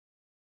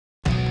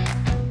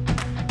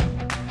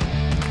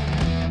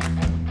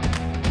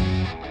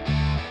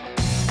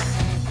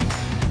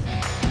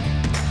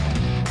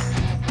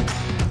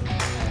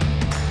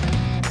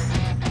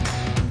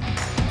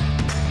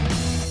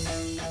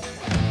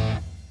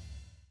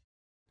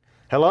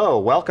Hello,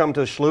 welcome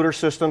to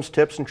Schluter-Systems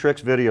Tips and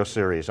Tricks video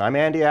series. I'm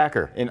Andy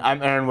Acker. And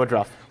I'm Aaron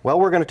Woodruff. Well,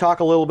 we're going to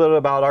talk a little bit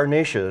about our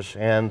niches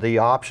and the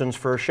options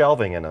for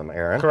shelving in them,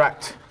 Aaron.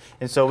 Correct.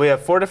 And so we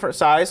have 4 different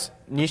size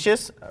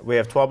niches. We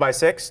have 12 by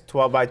 6,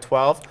 12 by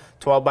 12,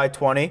 12 by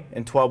 20,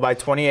 and 12 by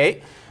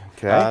 28.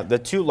 Okay. The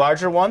 2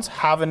 larger ones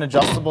have an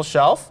adjustable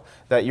shelf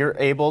that you're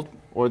able,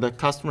 or the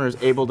customer is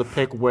able to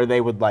pick where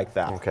they would like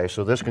that. Okay,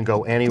 so this can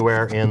go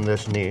anywhere in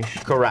this niche.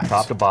 Correct.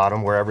 Top to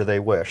bottom, wherever they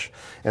wish.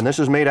 And this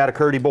is made out of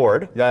KERDI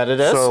board. That it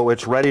is. So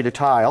it's ready to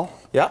tile.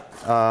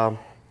 Yep.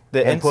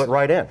 And put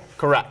right in.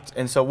 Correct.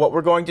 And so what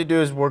we're going to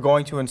do is we're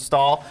going to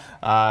install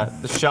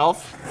the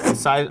shelf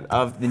inside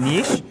of the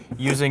niche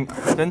using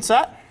thin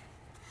set.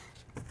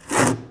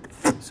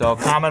 So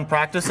common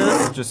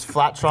practices, just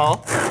flat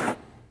trawl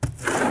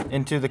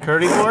into the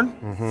KERDI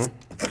board,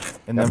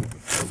 and then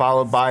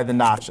followed by the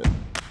notches.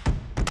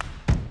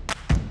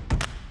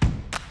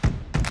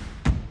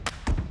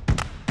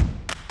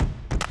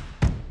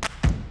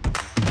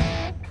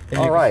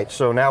 All right,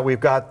 so now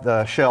we've got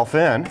the shelf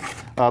in,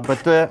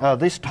 but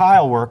this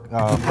tile work,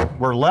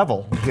 we're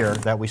level here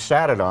that we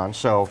sat it on,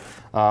 so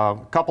a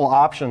couple of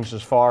options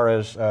as far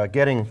as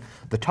getting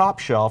the top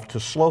shelf to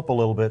slope a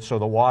little bit so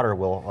the water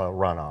will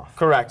run off.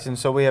 Correct, and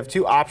so we have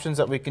 2 options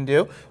that we can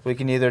do. We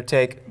can either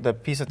take the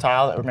piece of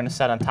tile that we're going to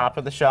set on top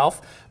of the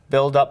shelf,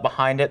 build up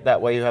behind it,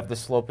 that way you have the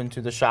slope into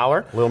the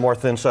shower. A little more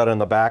thin set in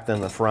the back than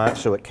the front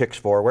so it kicks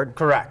forward.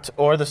 Correct.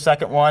 Or the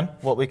second one,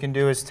 what we can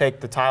do is take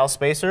the tile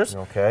spacers,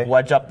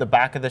 wedge up the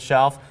back of the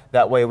shelf,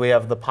 that way we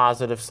have the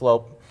positive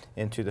slope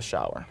into the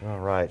shower. All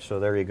right, so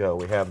there you go.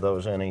 We have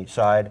those in each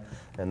side,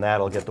 and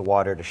that'll get the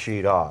water to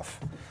sheet off.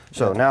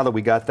 So now that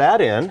we got that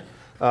in,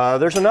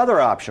 there's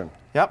another option.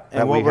 Yep,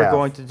 and what we're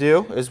going to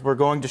do is we're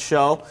going to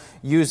show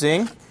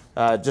using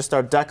just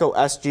our Deco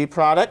SG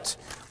product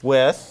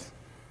with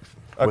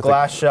a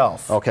glass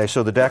shelf. Okay,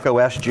 so the Deco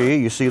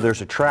SG, you see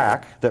there's a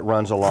track that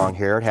runs along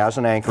here. It has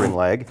an anchoring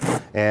leg,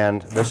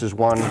 and this is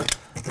one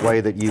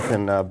way that you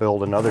can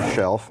build another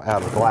shelf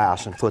out of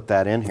glass and put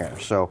that in here.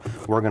 So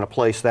we're going to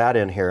place that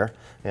in here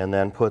and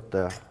then put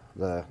the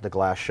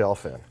glass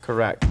shelf in.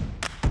 Correct.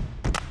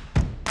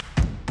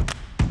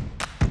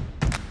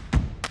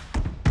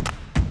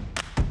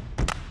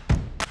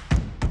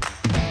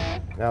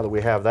 Now that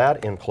we have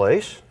that in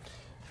place,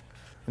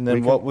 and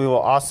then what we will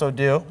also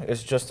do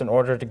is, just in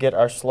order to get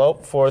our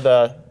slope for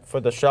the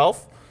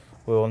shelf,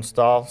 we will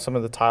install some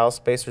of the tile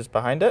spacers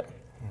behind it.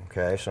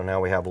 Okay, so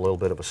now we have a little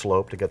bit of a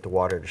slope to get the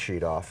water to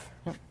sheet off.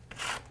 Yep.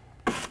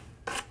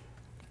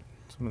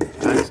 Some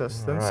of the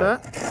excess thin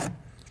set.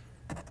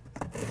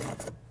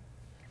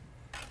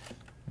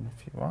 And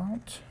if you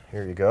want.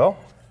 Here you go.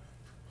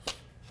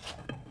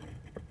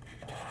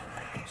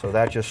 So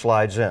that just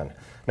slides in.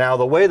 Now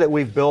the way that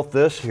we've built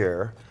this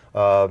here,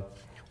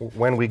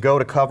 when we go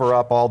to cover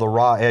up all the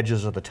raw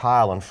edges of the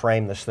tile and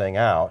frame this thing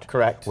out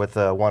with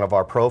one of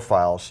our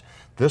profiles,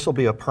 this will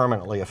be a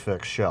permanently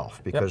affixed shelf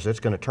because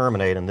it's going to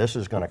terminate and this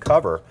is going to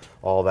cover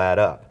all that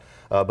up.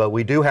 But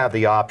we do have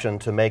the option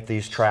to make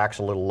these tracks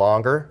a little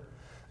longer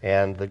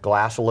and the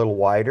glass a little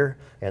wider,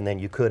 and then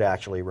you could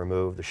actually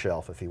remove the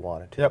shelf if you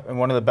wanted to. Yep, and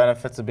one of the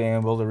benefits of being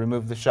able to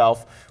remove the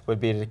shelf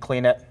would be to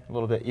clean it a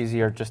little bit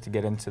easier just to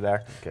get into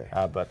there. Okay.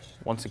 But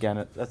once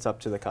again, that's up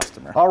to the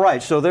customer. All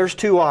right, so there's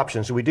 2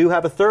 options. We do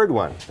have a third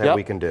one that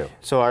we can do.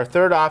 So our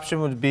third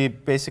option would be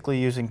basically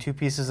using 2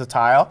 pieces of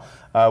tile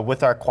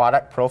with our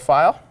Quadec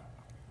profile.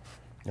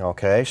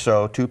 Okay,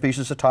 so 2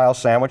 pieces of tile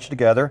sandwiched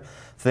together,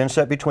 thin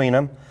set between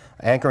them.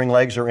 Anchoring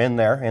legs are in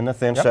there, in the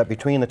thin set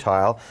between the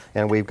tile,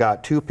 and we've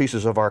got 2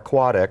 pieces of our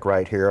Quadec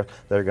right here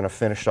that are going to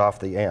finish off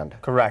the end.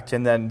 Correct,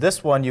 and then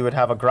this one you would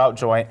have a grout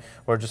joint,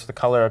 or just the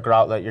color of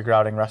grout that you're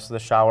grouting rest of the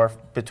shower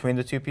between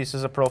the 2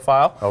 pieces of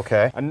profile.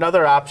 Okay.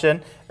 Another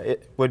option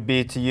would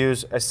be to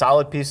use a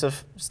solid piece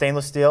of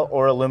stainless steel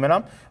or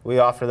aluminum. We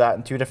offer that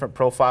in 2 different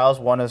profiles.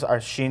 One is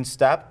our Sheen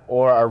Step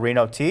or our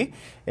Reno T.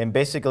 And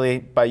basically,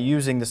 by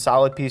using the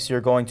solid piece,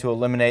 you're going to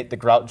eliminate the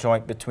grout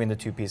joint between the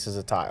 2 pieces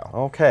of tile.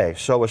 Okay,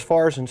 so as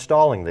far as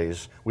installing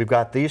these, we've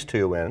got these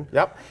 2 in.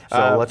 Yep.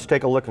 So let's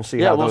take a look and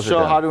see how those are done. Yeah,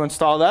 we'll show how to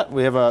install that.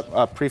 We have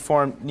a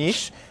preformed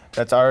niche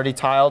that's already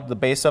tiled the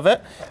base of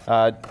it.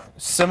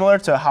 Similar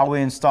to how we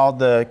installed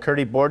the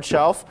KERDI board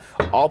shelf,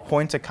 all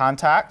points of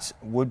contact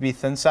would be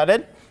thin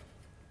setted.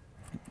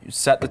 You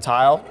set the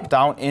tile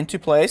down into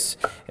place,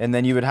 and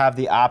then you would have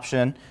the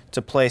option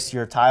to place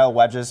your tile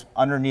wedges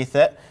underneath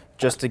it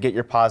just to get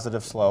your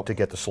positive slope. To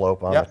get the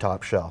slope on the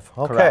top shelf.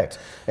 Okay. Correct.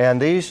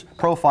 And these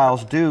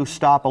profiles do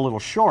stop a little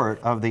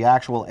short of the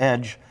actual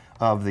edge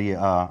of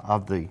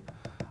the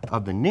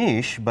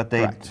niche, but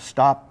they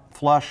stop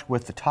flush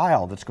with the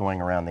tile that's going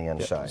around the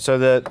inside. So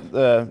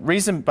the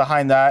reason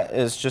behind that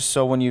is just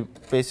so when you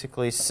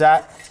basically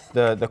set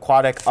the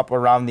Quadec up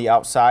around the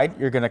outside,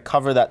 you're going to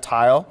cover that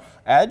tile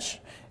edge.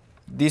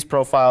 These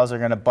profiles are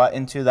going to butt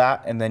into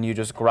that, and then you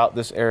just grout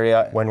this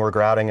area. When we're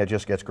grouting, it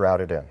just gets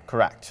grouted in.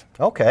 Correct.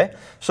 Okay,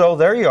 so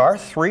there you are,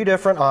 3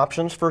 different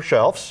options for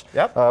shelves.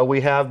 Yep.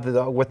 We have,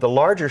 with the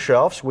larger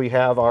shelves, we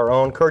have our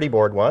own KERDI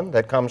board one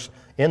that comes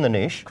in the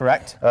niche.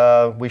 Correct.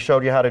 We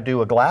showed you how to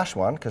do a glass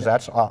one, because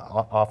that's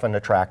often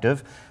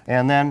attractive.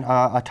 And then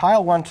a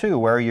tile one too,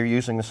 where you're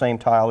using the same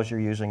tile as you're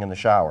using in the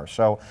shower.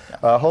 So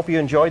hope you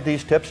enjoyed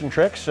these tips and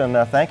tricks, and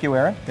thank you,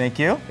 Aaron. Thank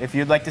you. If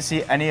you'd like to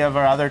see any of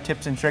our other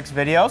tips and tricks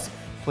videos,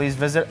 please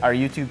visit our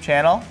YouTube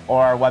channel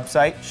or our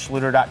website,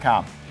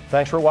 schluter.com.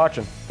 Thanks for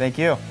watching. Thank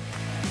you.